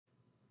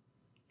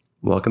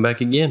Welcome back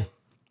again.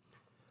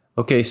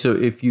 Okay, so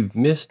if you've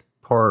missed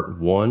part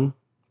 1,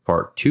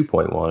 part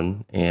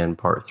 2.1, and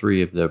part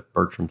 3 of the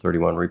Bertram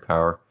 31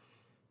 Repower,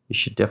 you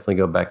should definitely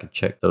go back and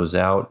check those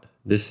out.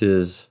 This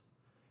is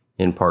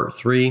in part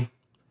 3,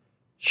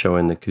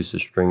 showing the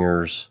Kusa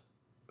stringers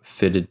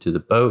fitted to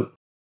the boat.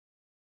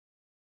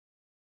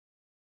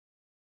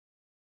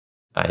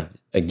 I,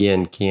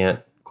 again,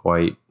 can't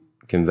quite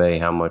convey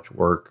how much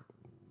work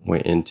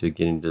went into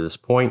getting to this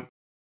point.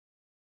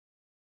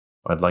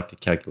 I'd like to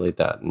calculate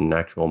that in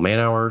actual man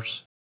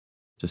hours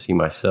to see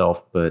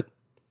myself, but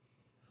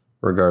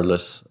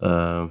regardless,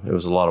 it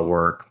was a lot of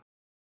work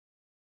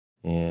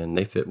and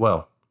they fit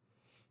well.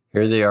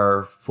 Here they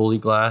are, fully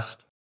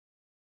glassed.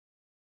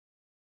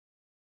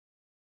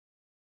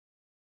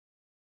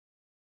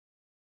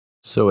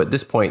 So at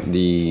this point,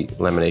 the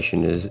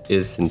lamination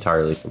is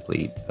entirely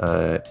complete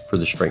for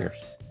the stringers.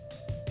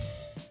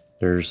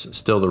 There's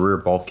still the rear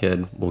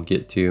bulkhead we'll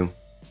get to,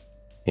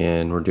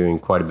 and we're doing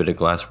quite a bit of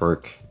glass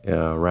work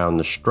around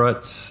the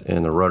struts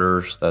and the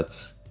rudders.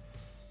 That's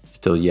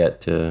still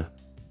yet to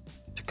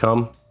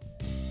come.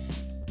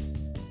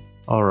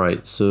 All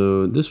right,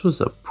 so this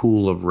was a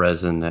pool of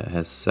resin that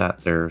has sat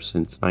there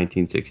since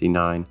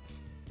 1969.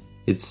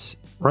 It's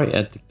right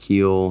at the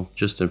keel,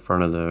 just in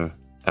front of the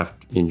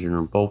aft engine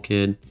room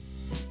bulkhead,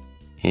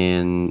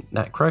 and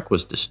that crack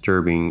was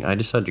disturbing. I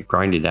decided to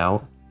grind it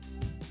out,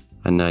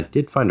 and I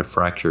did find a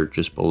fracture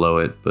just below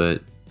it,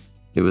 but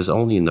it was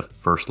only in the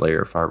first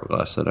layer of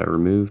fiberglass that I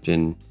removed,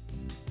 and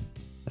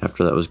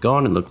after that was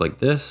gone, it looked like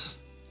this,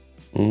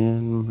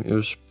 and it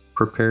was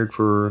prepared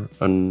for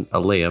a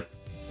layup.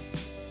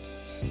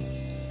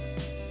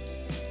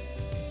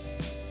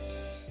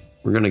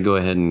 We're gonna go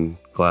ahead and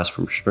glass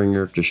from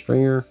stringer to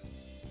stringer,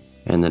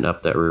 and then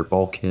up that rear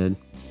bulkhead.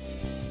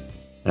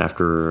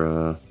 After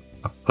a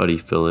putty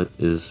fillet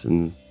is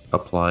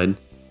applied.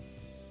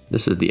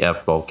 This is the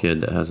aft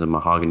bulkhead that has a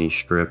mahogany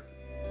strip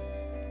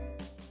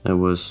that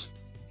was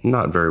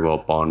not very well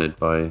bonded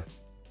by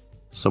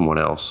someone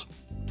else.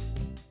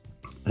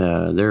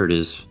 There it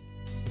is,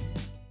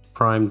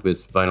 primed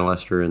with vinyl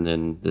ester, and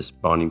then this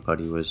bonding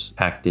putty was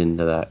packed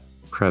into that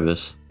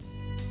crevice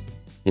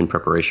in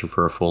preparation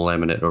for a full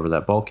laminate over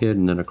that bulkhead,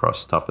 and then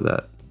across the top of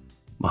that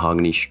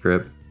mahogany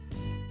strip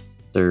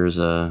there's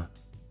a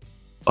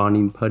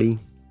bonding putty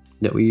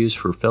that we use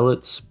for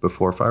fillets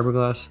before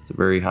fiberglass. It's a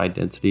very high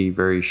density,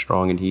 very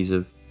strong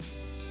adhesive.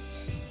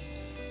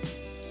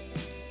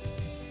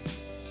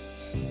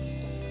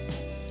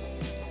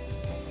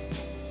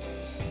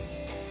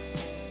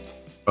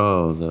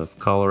 Oh, the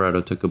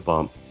Colorado took a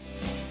bump.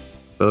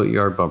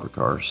 Boatyard bumper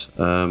cars.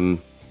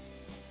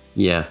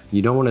 Yeah,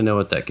 you don't want to know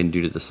what that can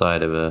do to the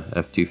side of a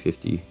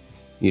F-250.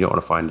 You don't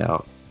want to find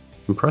out.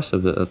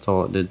 Impressive that that's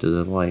all it did to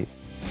the light.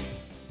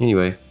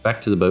 Anyway,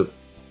 back to the boat.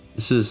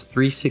 This is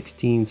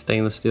 316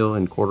 stainless steel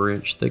and 1/4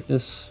 inch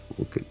thickness.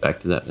 We'll get back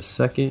to that in a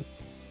second.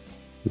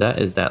 That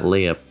is that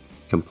layup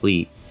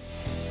complete.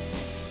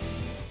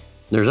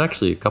 There's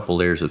actually a couple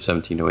layers of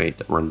 1708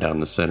 that run down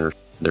the center.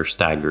 They're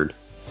staggered.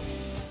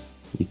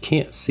 You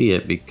can't see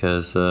it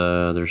because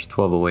there's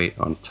 1208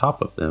 on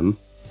top of them.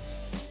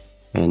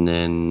 And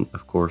then,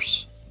 of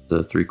course,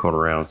 the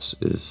 3/4 ounce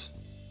is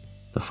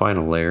the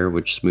final layer,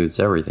 which smooths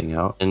everything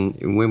out.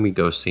 And when we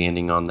go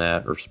sanding on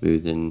that or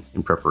smoothing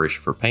in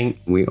preparation for paint,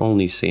 we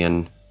only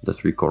sand the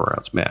 3/4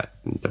 ounce mat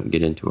and don't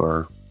get into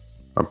our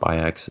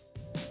biax.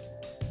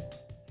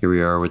 Here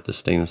we are with the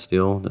stainless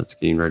steel that's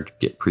getting ready to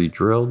get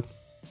pre-drilled.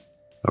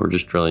 We're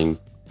just drilling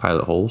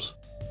pilot holes.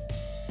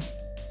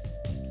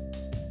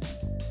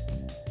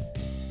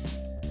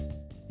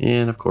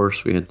 And of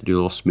course, we had to do a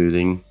little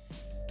smoothing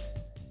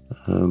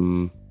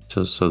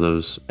so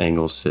those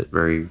angles sit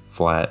very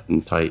flat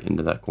and tight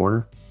into that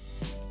corner.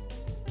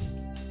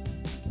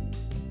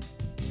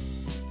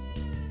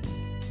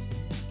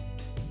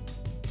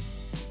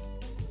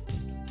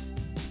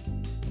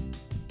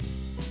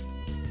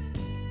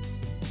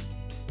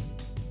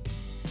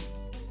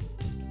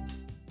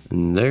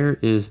 And there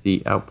is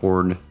the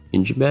outboard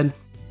engine bed.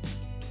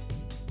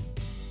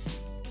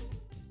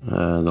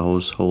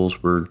 Those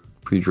holes were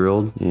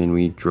pre-drilled, and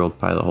we drilled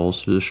pilot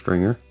holes through the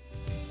stringer.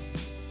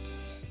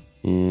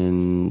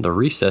 And the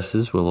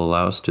recesses will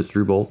allow us to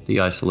through bolt the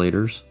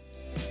isolators.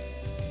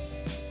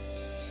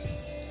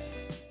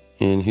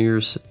 And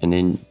here's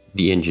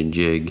the engine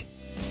jig.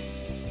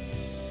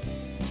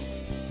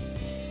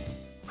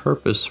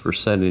 Purpose for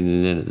setting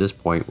it in at this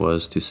point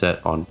was to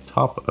set on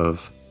top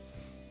of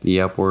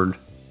the outboard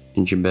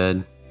engine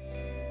bed,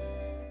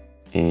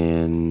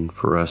 and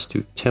for us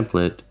to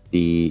template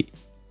the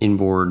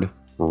inboard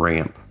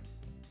ramp.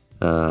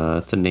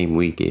 That's a name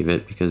we gave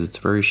it because it's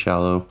very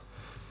shallow.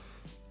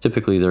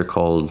 Typically they're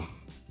called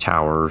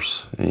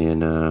towers,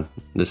 and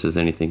this is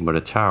anything but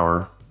a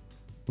tower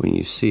when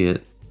you see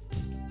it.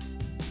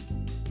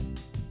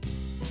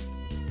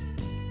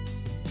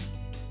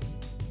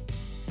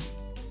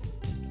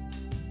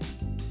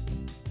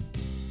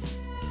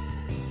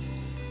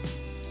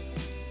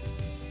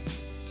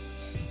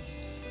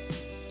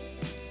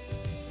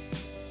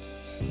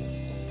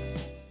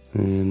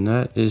 And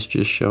that is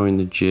just showing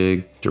the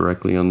jig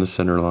directly on the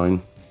center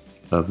line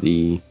of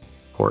the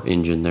port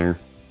engine there.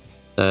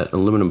 That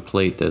aluminum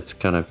plate that's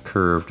kind of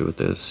curved with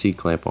the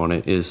C-clamp on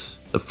it is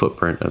the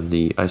footprint of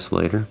the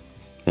isolator.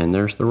 And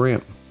there's the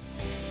ramp.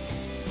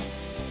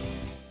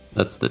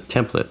 That's the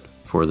template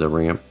for the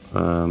ramp.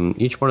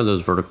 Each one of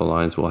those vertical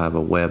lines will have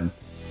a web.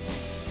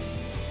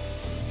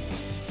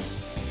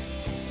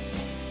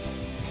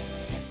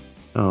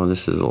 Oh,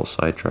 this is a little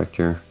sidetracked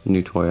here.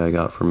 New toy I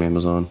got from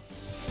Amazon.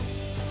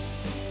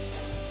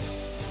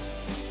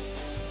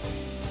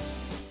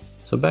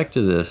 So back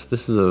to this.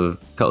 This is a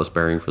cutlass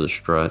bearing for the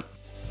strut.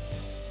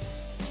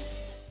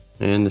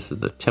 And this is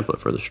the template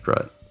for the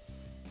strut.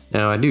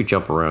 Now I do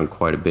jump around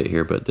quite a bit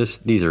here, but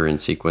these are in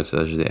sequence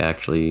as they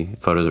actually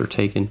photos are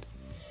taken.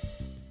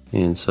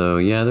 And so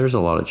yeah, there's a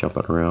lot of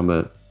jumping around,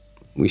 but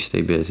we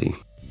stay busy.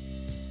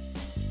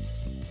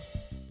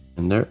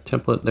 And their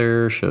template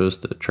there shows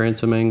the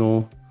transom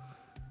angle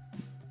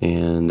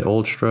and the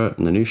old strut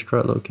and the new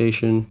strut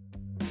location.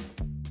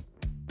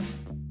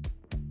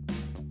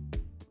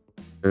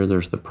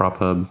 There's the prop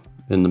hub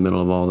in the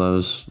middle of all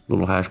those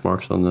little hash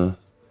marks on the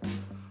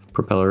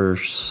propeller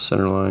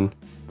center line.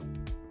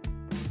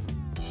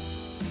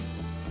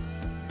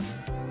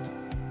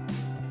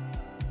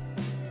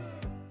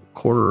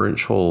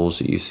 Quarter-inch holes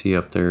that you see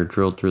up there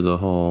drilled through the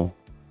hull.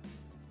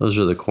 Those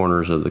are the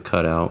corners of the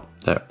cutout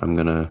that I'm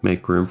gonna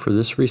make room for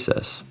this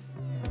recess.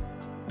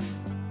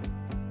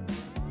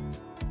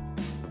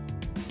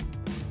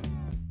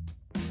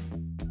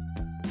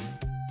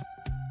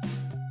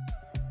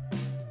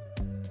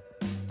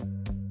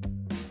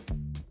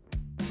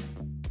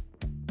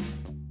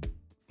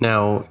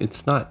 Now,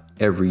 it's not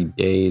every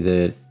day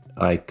that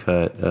I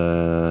cut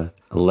a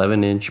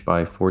 11-inch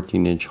by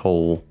 14-inch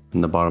hole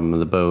in the bottom of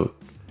the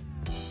boat,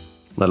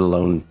 let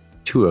alone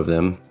 2 of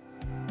them.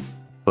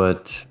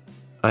 But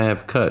I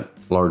have cut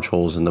large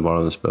holes in the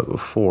bottom of this boat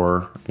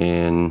before,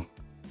 and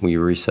we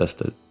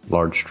recessed a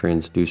large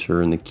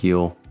transducer in the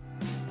keel.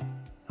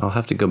 I'll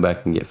have to go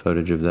back and get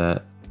footage of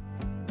that.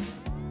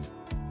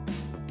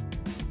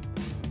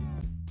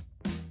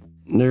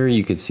 There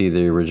you can see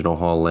the original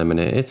hull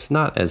laminate. It's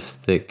not as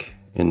thick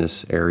in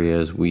this area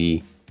as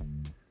we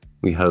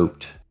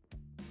hoped.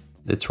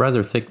 It's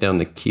rather thick down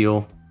the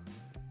keel,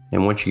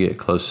 and once you get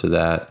close to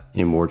that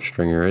inboard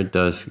stringer, it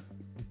does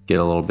get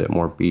a little bit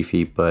more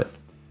beefy, but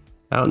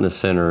out in the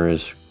center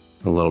is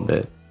a little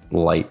bit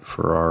light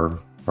for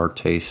our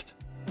taste.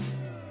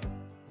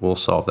 We'll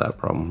solve that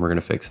problem. We're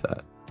gonna fix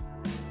that.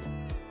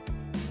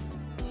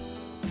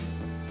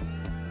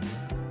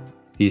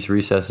 These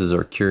recesses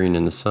are curing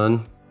in the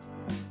sun.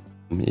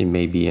 It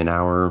may be an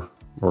hour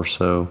or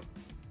so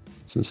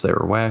since they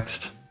were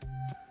waxed.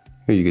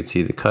 Here you can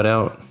see the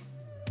cutout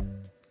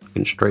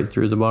looking straight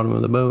through the bottom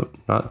of the boat,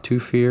 not too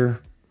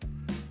fair.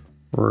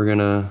 We're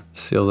gonna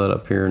seal that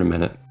up here in a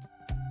minute.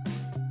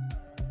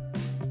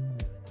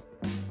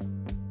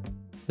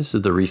 This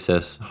is the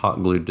recess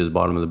hot glued to the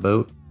bottom of the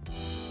boat.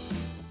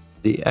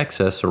 The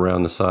excess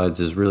around the sides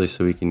is really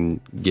so we can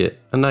get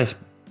a nice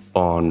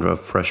bond of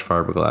fresh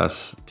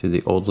fiberglass to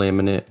the old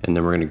laminate, and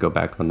then we're gonna go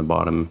back on the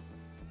bottom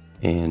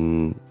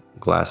and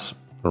glass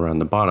around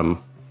the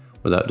bottom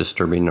without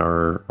disturbing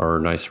our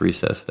nice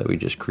recess that we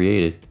just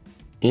created.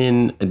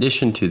 In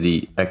addition to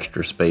the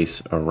extra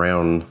space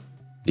around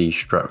the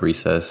strut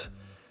recess,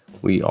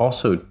 we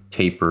also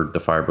tapered the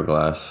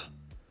fiberglass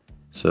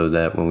so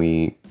that when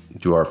we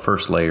do our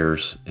first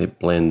layers, it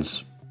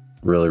blends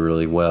really,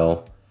 really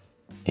well.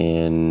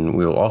 And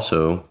we'll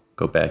also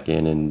go back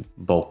in and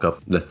bulk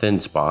up the thin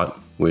spot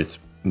with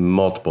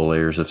multiple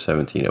layers of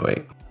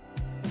 1708.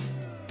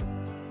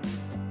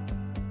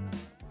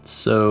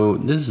 So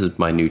this is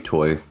my new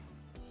toy.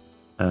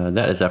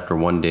 That is after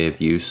 1 day of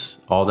use.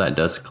 All that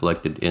dust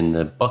collected in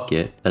the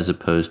bucket as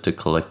opposed to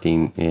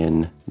collecting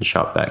in the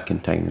shop vac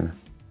container,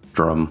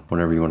 drum,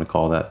 whatever you want to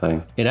call that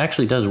thing. It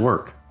actually does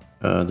work.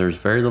 There's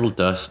very little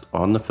dust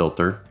on the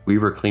filter. We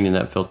were cleaning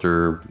that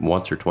filter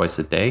once or twice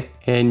a day.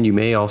 And you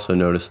may also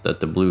notice that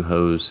the blue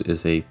hose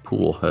is a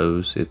pool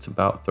hose. It's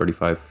about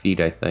 35 feet,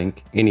 I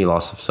think. Any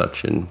loss of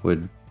suction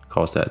would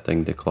cause that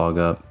thing to clog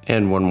up.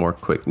 And one more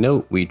quick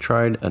note, we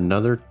tried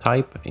another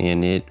type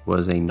and it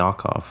was a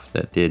knockoff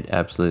that did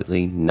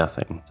absolutely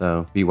nothing.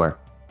 So beware.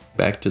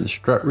 Back to the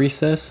strut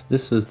recess.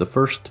 This is the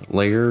first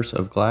layers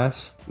of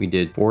glass. We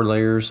did 4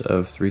 layers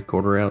of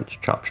 3/4 ounce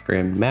chop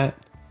strand mat.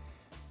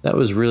 That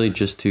was really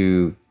just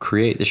to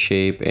create the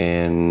shape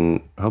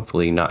and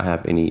hopefully not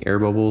have any air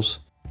bubbles.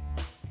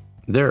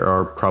 There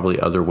are probably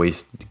other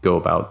ways to go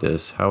about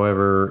this.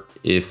 However,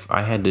 if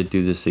I had to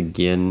do this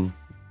again,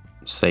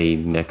 say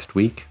next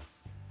week,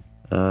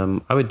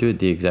 I would do it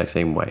the exact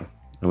same way.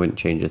 I wouldn't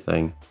change a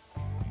thing.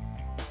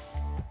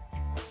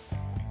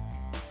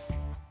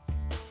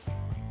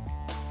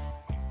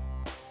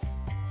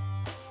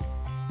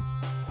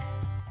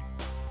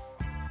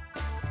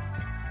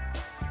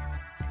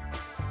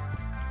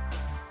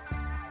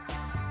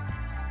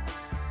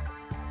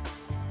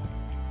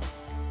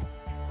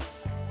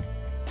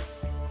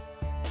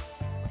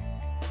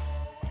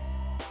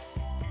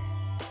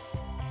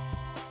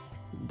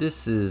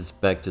 This is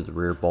back to the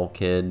rear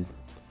bulkhead.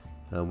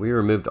 We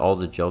removed all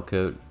the gel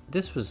coat.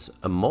 This was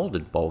a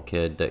molded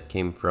bulkhead that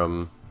came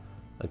from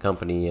a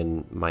company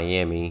in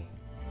Miami,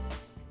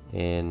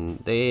 and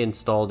they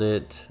installed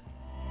it.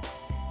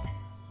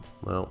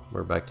 Well,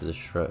 we're back to the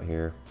strut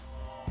here.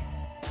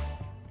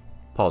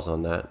 Pause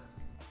on that.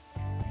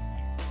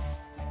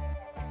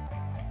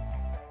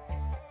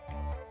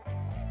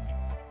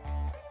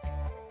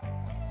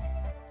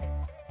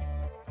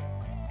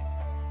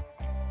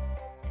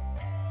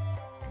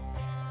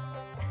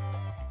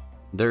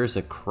 There's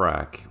a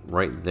crack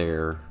right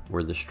there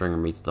where the stringer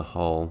meets the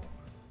hull,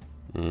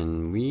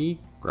 and we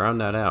ground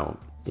that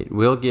out. It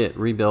will get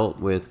rebuilt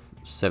with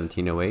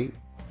 1708.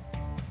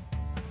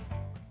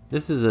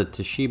 This is a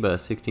Toshiba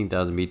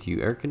 16,000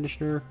 BTU air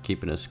conditioner,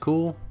 keeping us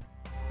cool.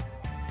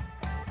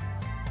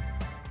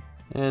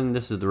 And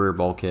this is the rear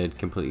bulkhead,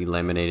 completely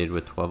laminated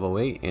with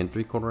 1208 and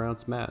 3/4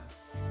 ounce mat.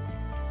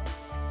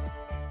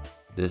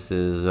 This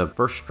is a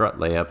first strut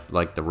layup,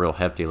 like the real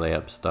hefty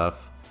layup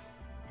stuff.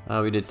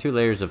 We did 2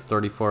 layers of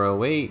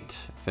 3408,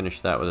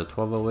 finished that with a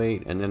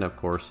 1208, and then of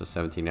course a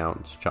 17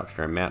 ounce chop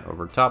strand mat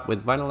over top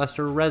with vinyl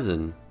ester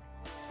resin.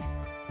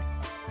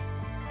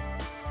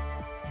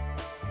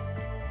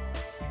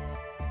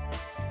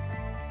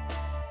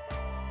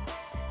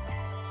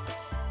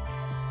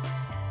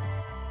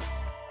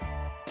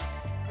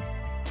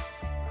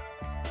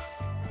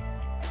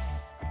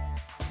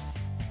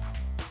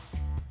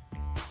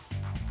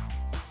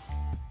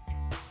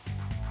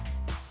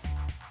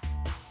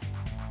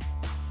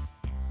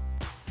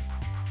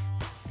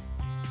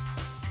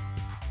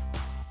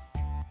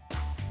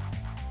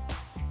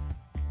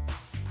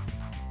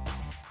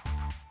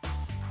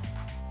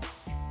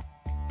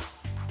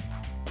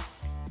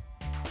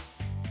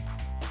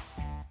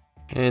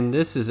 And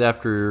this is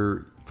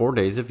after 4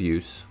 days of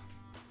use.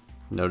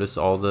 Notice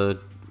all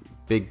the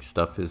big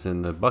stuff is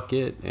in the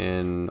bucket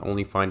and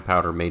only fine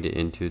powder made it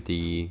into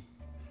the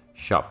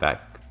shop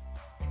vac.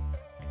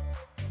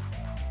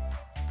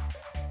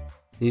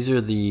 These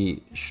are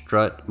the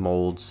strut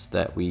molds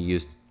that we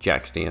used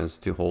jack stands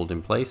to hold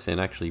in place and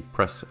actually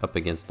press up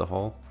against the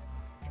hull.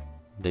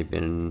 They've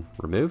been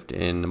removed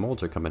and the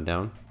molds are coming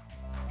down.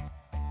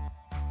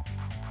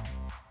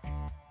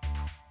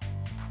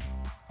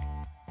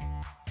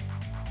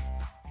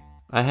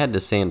 I had to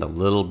sand a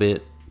little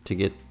bit to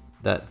get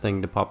that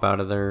thing to pop out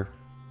of there,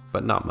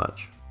 but not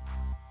much.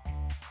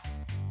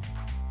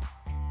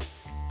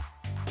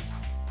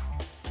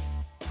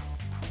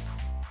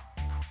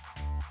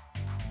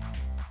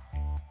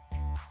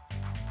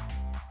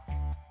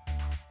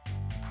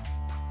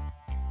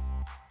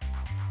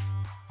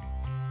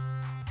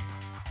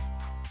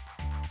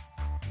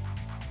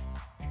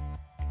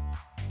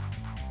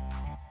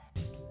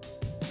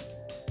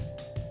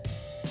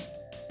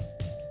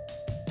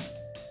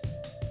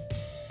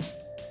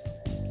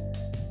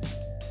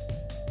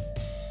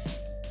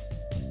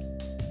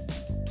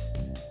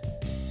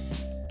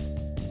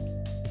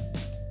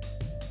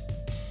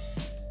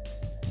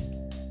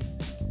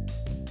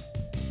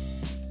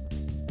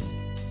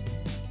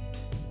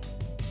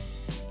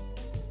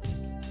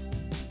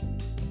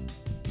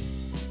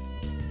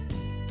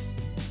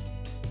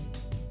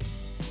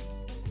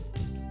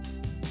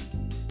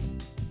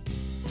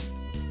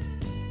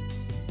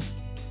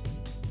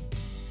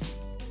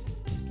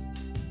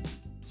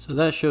 So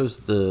that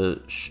shows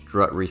the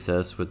strut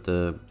recess with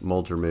the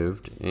molds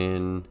removed,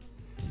 and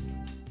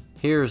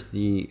here's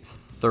the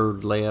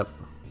third layup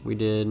we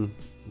did.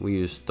 We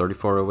used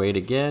 3408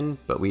 again,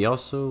 but we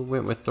also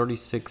went with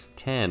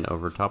 3610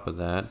 over top of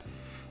that.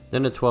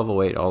 Then a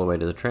 1208 all the way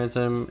to the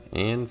transom,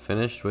 and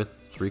finished with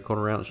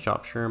 3/4 ounce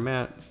chop strand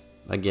mat.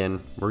 Again,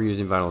 we're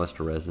using vinyl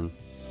ester resin.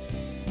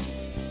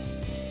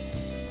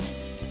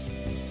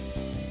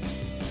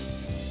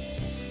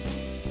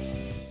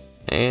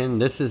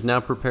 And this is now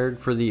prepared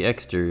for the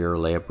exterior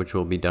layup, which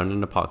will be done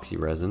in epoxy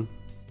resin.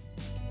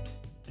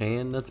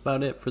 And that's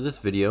about it for this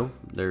video.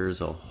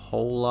 There's a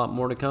whole lot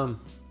more to come.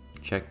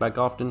 Check back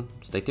often.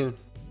 Stay tuned.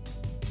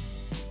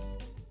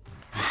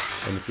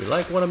 And if you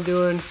like what I'm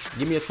doing,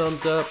 give me a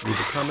thumbs up, leave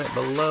a comment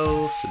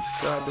below,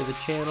 subscribe to the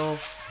channel,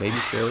 maybe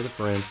share with a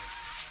friend,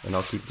 and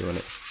I'll keep doing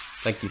it.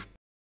 Thank you.